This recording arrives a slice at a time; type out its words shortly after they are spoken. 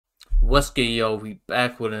What's good, yo? We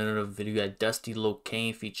back with another video. We got Dusty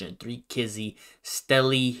LOCANE featuring 3Kizzy,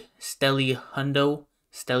 Stelly, Hundo,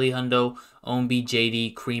 OMB,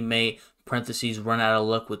 JD, CREMATE, parentheses, run out of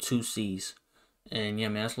luck with 2 C's. And yeah,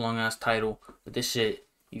 man, that's a long ass title. But this shit,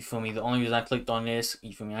 you feel me? The only reason I clicked on this,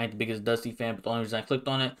 you feel me? I ain't the biggest Dusty fan, but the only reason I clicked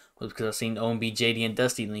on it was because I seen OMB, JD, and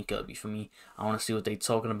Dusty link up. You feel me? I want to see what they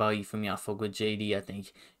talking about. You feel me? I fuck with JD. I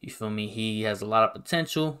think, you feel me? He has a lot of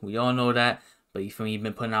potential. We all know that. But you feel me, he's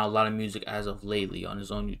been putting out a lot of music as of lately on his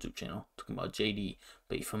own YouTube channel, talking about JD.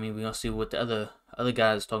 But you feel me, we're gonna see what the other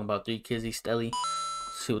guys talking about. 3Kizzy, Stelly,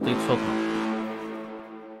 see what they talking about.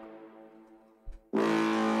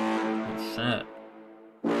 Oh shit.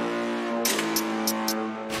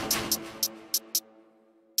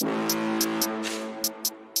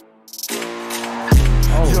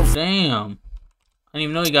 Oh damn. I didn't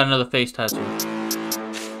even know he got another face tattoo.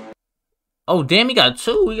 Oh damn, he got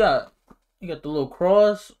 2. You got the little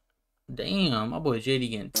cross. Damn, my boy JD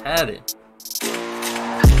getting tatted.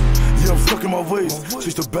 Yeah, I'm stuck in my ways.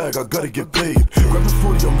 Chase the bag, I gotta get paid. Grab the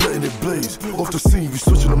 40, I'm letting it blaze. Off the scene, we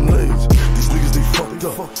switching them lanes. These niggas, they fucked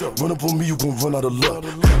up. Run up on me, you gon' run out of luck.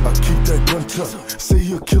 I keep that gun tucked. Say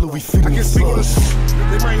he a killer, we feeding him slugs.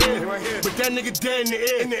 They right here, but that nigga dead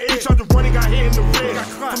in the air. He tried to run and got hit in the rear.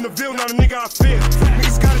 From the Ville, not a nigga I fear.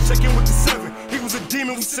 Niggas gotta check in with the 7. He was a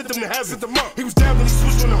demon, we sent him to heaven. He was down when he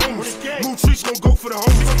switched on the homies. Moon trees gon' go for the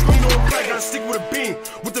homies. You know I'm black, gotta stick with a beam.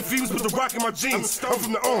 With the views, with the rock in my jeans. I'm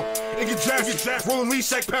from the and get drafted. Rolling Lee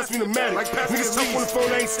Shack, pass me the Matic. Like, niggas tough on the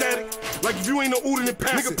phone, I ain't static. Like if you ain't no Outta, then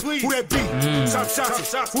pass it. Please. Who that be? Top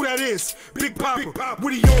shots. Who that is? Big Papa.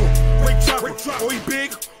 What he on? Great chopper. Oh, he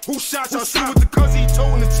big? Who shot y'all? Shoot with the cuz he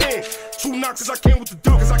toe in the 10. 2 knocks as I came with the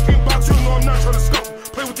dope. Cause I can't box you, know I'm not trying to scope.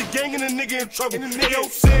 Play with the gang and the nigga in trouble. Ayo,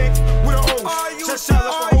 sick with an O. Just shot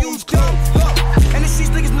like a who's dope. And the streets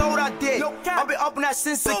niggas know what I did. I've been up on that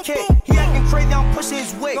since a kid. He acting crazy, I'm pushing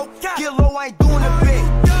his weight. Get low, I ain't doing a bit.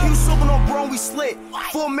 He was soaking on bro and we slit.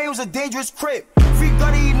 4 man was a dangerous crib. Free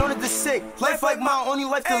gutty, he known it the sick. Life like mine, only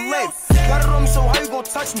life to live. Got it on me, so how you gon'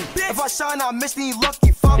 touch me? If I shine, I miss, then you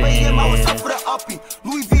lucky. 5 a.m., I was up for the uppie.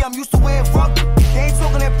 Louis V, I'm used to wearing rugby. They ain't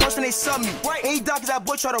talking in person, they sub me. Ain't doctors, that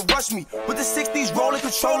boy try to rush me. With the 60s rolling,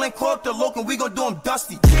 controlling, call up the local, we gon' do him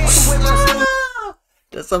dusty.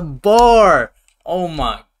 That's a bar. Oh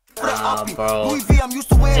my god, bro. Louis V, I'm used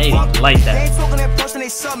to wearing rugby. Like that. They ain't talking in person, they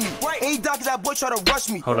sub me. Ain't doctors, that boy try to rush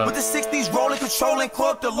me. Hold up. With the 60s rolling, controlling,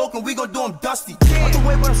 call up the local, we gon' do him dusty. Out the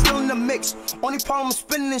way, but I'm still in the mix. Only problem I'm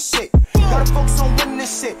spinning this shit. Gotta focus on winning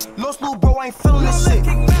this shit. Lost little bro, I ain't feeling this shit.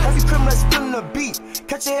 Every criminal spilling the beat.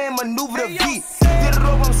 Catch your hand, maneuver the beat. Did it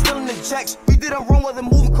over, I'm still in the jacks. We did it wrong,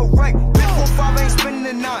 wasn't moving correct. Big 4-5 ain't spinning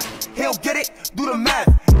the 9. He don't get it, do the math.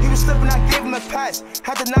 He was slipping, I gave him a pass.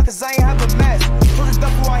 Had to knock cause I ain't have a mask. Told his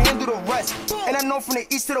duck I handle the rest. And I know from the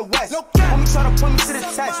east to the west. Homie try to put me to the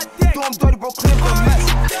test. Do him dirty, bro, clear the mess.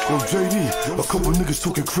 Yo, JD, a couple niggas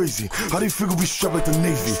talking crazy. How they figure we strapped like the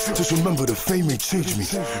Navy? Just remember the fame ain't changed me.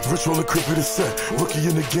 Rich roller crib with a set. Rookie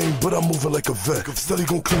in the game, but I'm moving like a vet. Steady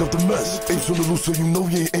gon' clean up the mess. Apes on the loose, so you know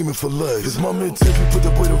he ain't aiming for legs. His mama and Tiffy put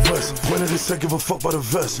that boy to rest. Point at his head, give a fuck by the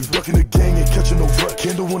vest. He's ducking the gang, ain't catching no wreck.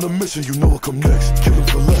 Candle on a mission, you know what come next. Kill him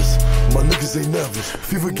for less. My niggas ain't average.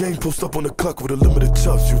 Fever gang post up on the clock with a limited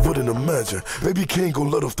chops. You wouldn't imagine. Baby King gon'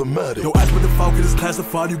 let off the matic. Yo, ask what the Falcon is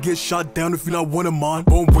classified. You get shot down if you're not one of mine.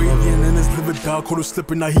 Bone waiting and his liver down. Caught him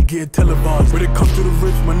slipping, now he getting televised. When it comes to the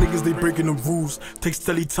rich, my niggas they breaking the rules. Take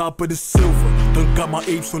Stelly top of the silver. Done got my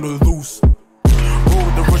apes on the loose. Roll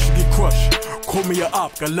with the rush and get crushed. Call me a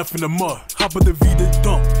op, got left in the mud. Hop at the V, then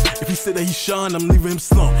dump. If he said that he shine, I'm leaving him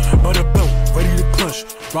slump. By the belt, ready to clutch.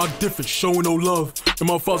 Rock different, showing no love. And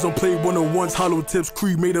my files don't play 101s. Hollow tips,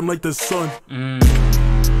 Creed made him like the sun.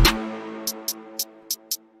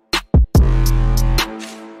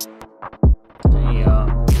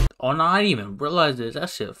 Oh no, I didn't even realize this.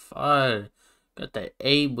 That shit fire. Got the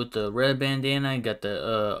A with the red bandana, got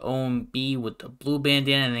the OMB with the blue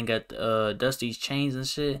bandana, and then got the Dusty's chains and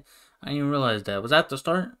shit. I didn't even realize that. Was that the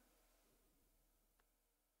start?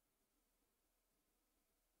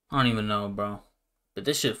 I don't even know, bro. But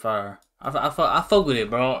this shit fire. I fuck with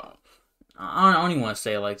it, bro. I don't even want to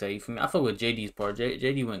say it like that, you feel me? I fuck with JD's part.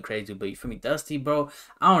 JD went crazy, but you feel me? Dusty, bro.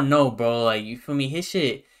 I don't know, bro. Like, you feel me? His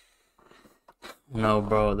shit. No,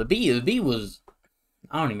 bro. The beat was.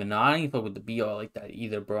 I don't even know. I ain't fuck with the beat all like that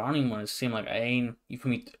either, bro. I don't even want to seem like I ain't. You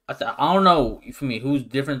feel me? I don't know. You feel me? Who's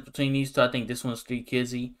different between these two? I think this one's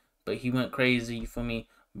 3Kizzy, but he went crazy. You feel me?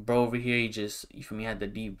 Bro over here, he just, you feel me, had the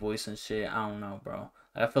deep voice and shit. I don't know, bro.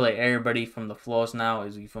 I feel like everybody from the floss now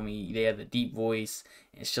is, you feel me, they have the deep voice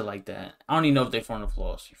and shit like that. I don't even know if they're from the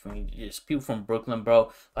floss, you feel me? Just people from Brooklyn,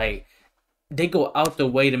 bro. Like, they go out the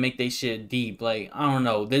way to make they shit deep. Like, I don't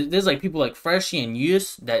know. There's like people like Freshie and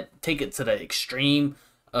Yus that take it to the extreme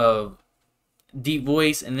of deep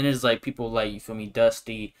voice, and then there's like people like, you feel me,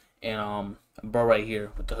 Dusty and bro right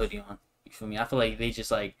here with the hoodie on. You feel me? I feel like they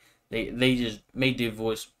just like they just made their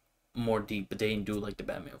voice more deep, but they didn't do like the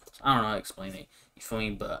Batman voice. I don't know how to explain it. You feel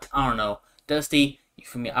me? But I don't know. Dusty, you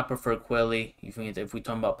feel me? I prefer Quelly. You feel me? If we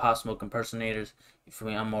talking about Pop Smoke impersonators, you feel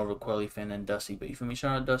me? I'm more of a Quelly fan than Dusty. But you feel me?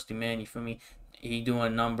 Shout out Dusty, man. You feel me? He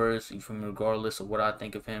doing numbers. You feel me? Regardless of what I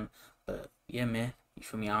think of him. But yeah, man. You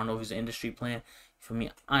feel me? I don't know if he's an industry plan. For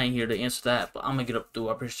me, I ain't here to answer that, but I'm gonna get up through.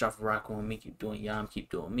 I appreciate y'all for rocking with me. Keep doing y'all.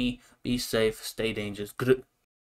 Keep doing me. Be safe. Stay dangerous. Good.